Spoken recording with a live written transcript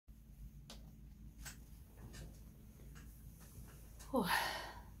Whew.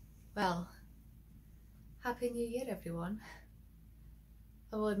 Well, Happy New Year everyone.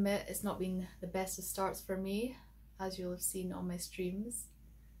 I will admit it's not been the best of starts for me, as you'll have seen on my streams.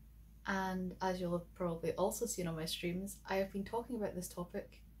 And as you'll have probably also seen on my streams, I have been talking about this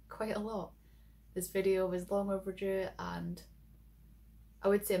topic quite a lot. This video was long overdue and I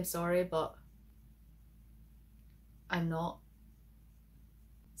would say I'm sorry, but I'm not.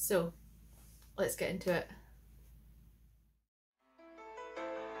 So, let's get into it.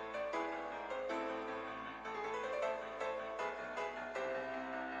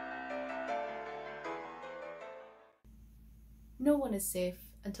 No one is safe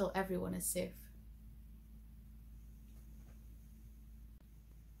until everyone is safe.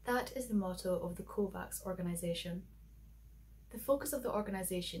 That is the motto of the COVAX organisation. The focus of the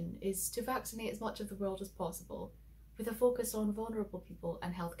organisation is to vaccinate as much of the world as possible, with a focus on vulnerable people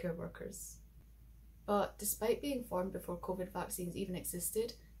and healthcare workers. But despite being formed before COVID vaccines even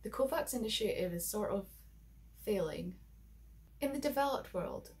existed, the COVAX initiative is sort of failing. In the developed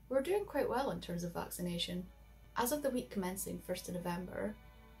world, we're doing quite well in terms of vaccination. As of the week commencing 1st of November,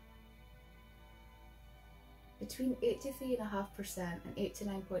 between 83.5% and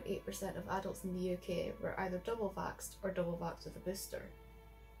 89.8% of adults in the UK were either double vaxxed or double vaxxed with a booster.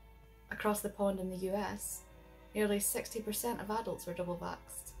 Across the pond in the US, nearly 60% of adults were double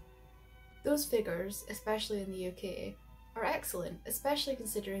vaxxed. Those figures, especially in the UK, are excellent, especially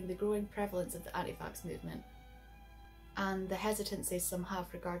considering the growing prevalence of the anti-vax movement and the hesitancy some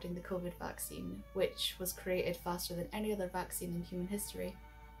have regarding the COVID vaccine, which was created faster than any other vaccine in human history.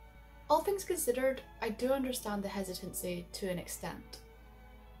 All things considered, I do understand the hesitancy to an extent.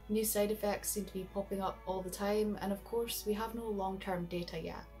 New side effects seem to be popping up all the time, and of course we have no long-term data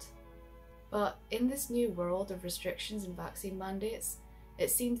yet. But in this new world of restrictions and vaccine mandates,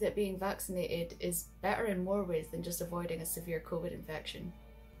 it seems that being vaccinated is better in more ways than just avoiding a severe COVID infection.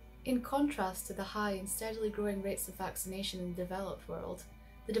 In contrast to the high and steadily growing rates of vaccination in the developed world,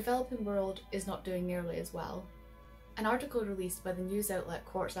 the developing world is not doing nearly as well. An article released by the news outlet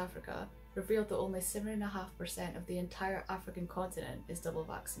Quartz Africa revealed that only 7.5% of the entire African continent is double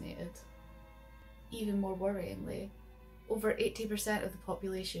vaccinated. Even more worryingly, over 80% of the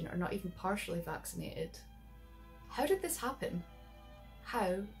population are not even partially vaccinated. How did this happen?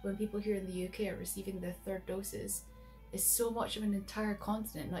 How, when people here in the UK are receiving their third doses, is so much of an entire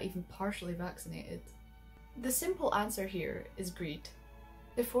continent not even partially vaccinated? The simple answer here is greed.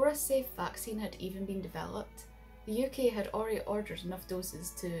 Before a safe vaccine had even been developed, the UK had already ordered enough doses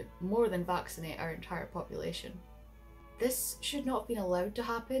to more than vaccinate our entire population. This should not have been allowed to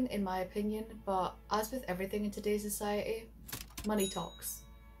happen in my opinion, but as with everything in today's society, money talks.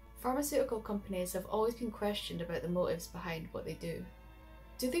 Pharmaceutical companies have always been questioned about the motives behind what they do.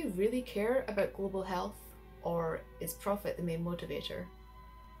 Do they really care about global health? Or is profit the main motivator?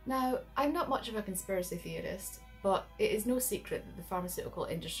 Now, I'm not much of a conspiracy theorist, but it is no secret that the pharmaceutical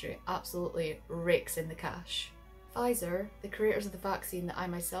industry absolutely rakes in the cash. Pfizer, the creators of the vaccine that I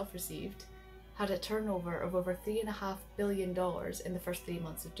myself received, had a turnover of over $3.5 billion in the first 3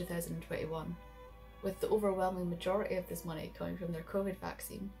 months of 2021, with the overwhelming majority of this money coming from their COVID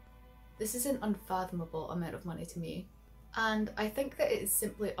vaccine. This is an unfathomable amount of money to me. And I think that it is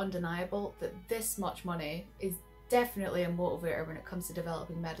simply undeniable that this much money is definitely a motivator when it comes to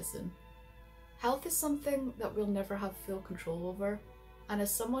developing medicine. Health is something that we'll never have full control over, and as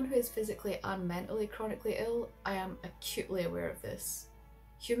someone who is physically and mentally chronically ill, I am acutely aware of this.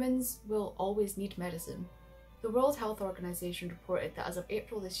 Humans will always need medicine. The World Health Organization reported that as of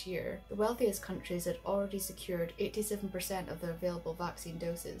April this year, the wealthiest countries had already secured 87% of the available vaccine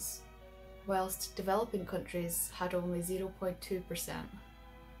doses, whilst developing countries had only 0.2%.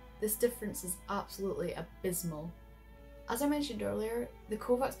 This difference is absolutely abysmal. As I mentioned earlier, the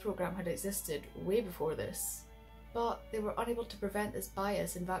COVAX programme had existed way before this, but they were unable to prevent this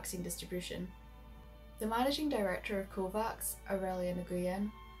bias in vaccine distribution. The managing director of COVAX, Aurelia Nguyen,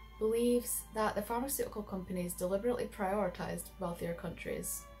 believes that the pharmaceutical companies deliberately prioritised wealthier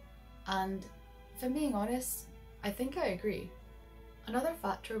countries. And if I'm being honest, I think I agree. Another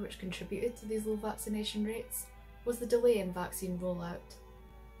factor which contributed to these low vaccination rates was the delay in vaccine rollout.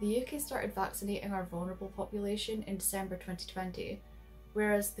 The UK started vaccinating our vulnerable population in December 2020,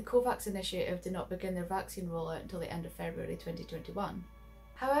 whereas the COVAX initiative did not begin their vaccine rollout until the end of February 2021.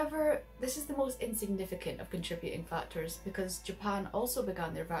 However, this is the most insignificant of contributing factors because Japan also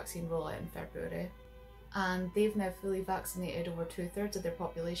began their vaccine rollout in February, and they've now fully vaccinated over 2/3 of their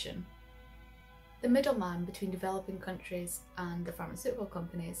population. The middleman between developing countries and the pharmaceutical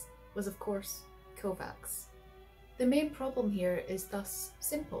companies was of course COVAX. The main problem here is thus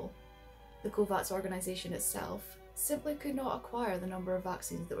simple. The COVAX organisation itself simply could not acquire the number of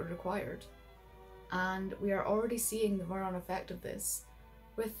vaccines that were required. And we are already seeing the run-on effect of this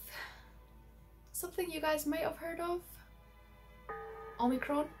with something you guys might have heard of,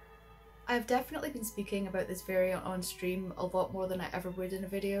 Omicron. I've definitely been speaking about this variant on stream a lot more than I ever would in a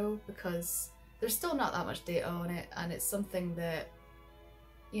video because there's still not that much data on it, and it's something that,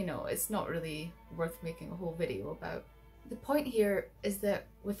 you know, it's not really worth making a whole video about. The point here is that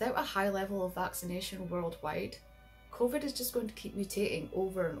without a high level of vaccination worldwide, COVID is just going to keep mutating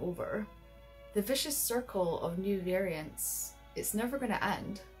over and over. The vicious circle of new variants, it's never going to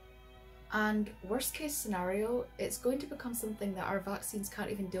end. And worst case scenario, it's going to become something that our vaccines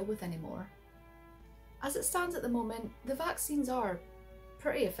can't even deal with anymore. As it stands at the moment, the vaccines are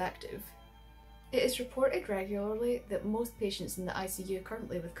pretty effective. It is reported regularly that most patients in the ICU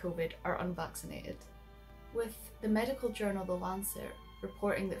currently with COVID are unvaccinated, with the medical journal The Lancet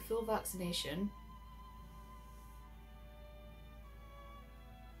reporting that full vaccination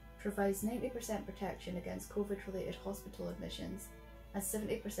provides 90% protection against COVID-related hospital admissions and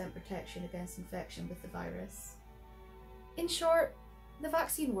 70% protection against infection with the virus. In short, the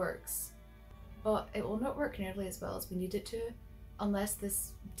vaccine works, but it will not work nearly as well as we need it to unless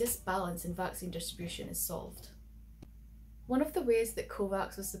this disbalance in vaccine distribution is solved. One of the ways that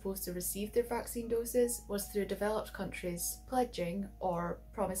COVAX was supposed to receive their vaccine doses was through developed countries pledging or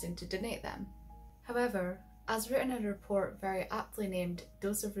promising to donate them. However, as written in a report very aptly named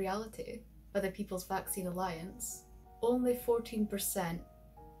Dose of Reality by the People's Vaccine Alliance, only 14%,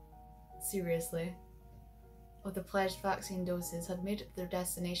 seriously, of the pledged vaccine doses had made it to their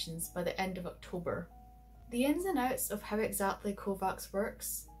destinations by the end of October. The ins and outs of how exactly COVAX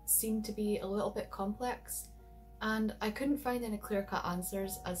works seem to be a little bit complex, and I couldn't find any clear-cut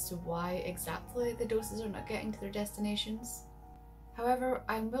answers as to why exactly the doses are not getting to their destinations. However,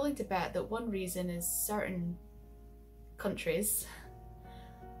 I'm willing to bet that one reason is certain countries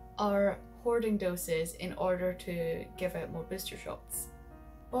are hoarding doses in order to give out more booster shots.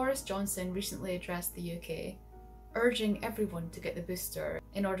 Boris Johnson recently addressed the UK, urging everyone to get the booster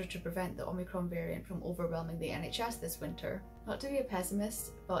in order to prevent the Omicron variant from overwhelming the NHS this winter. Not to be a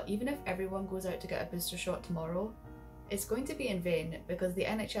pessimist, but even if everyone goes out to get a booster shot tomorrow, it's going to be in vain because the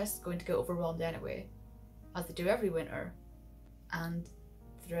NHS is going to get overwhelmed anyway, as they do every winter, and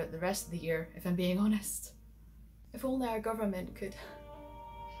throughout the rest of the year, if I'm being honest. If only our government could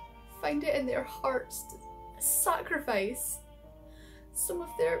find it in their hearts to sacrifice some of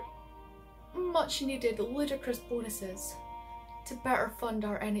their much needed ludicrous bonuses to better fund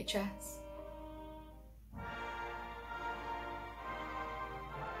our NHS.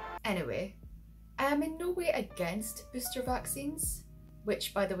 Anyway, I am in no way against booster vaccines,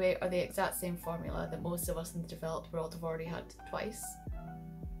 which by the way are the exact same formula that most of us in the developed world have already had twice.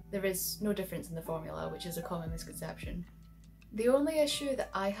 There is no difference in the formula, which is a common misconception. The only issue that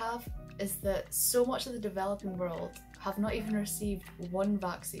I have is that so much of the developing world have not even received one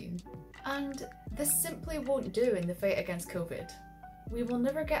vaccine, and this simply won't do in the fight against COVID. We will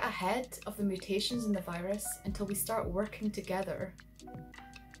never get ahead of the mutations in the virus until we start working together.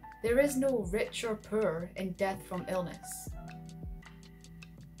 There is no rich or poor in death from illness.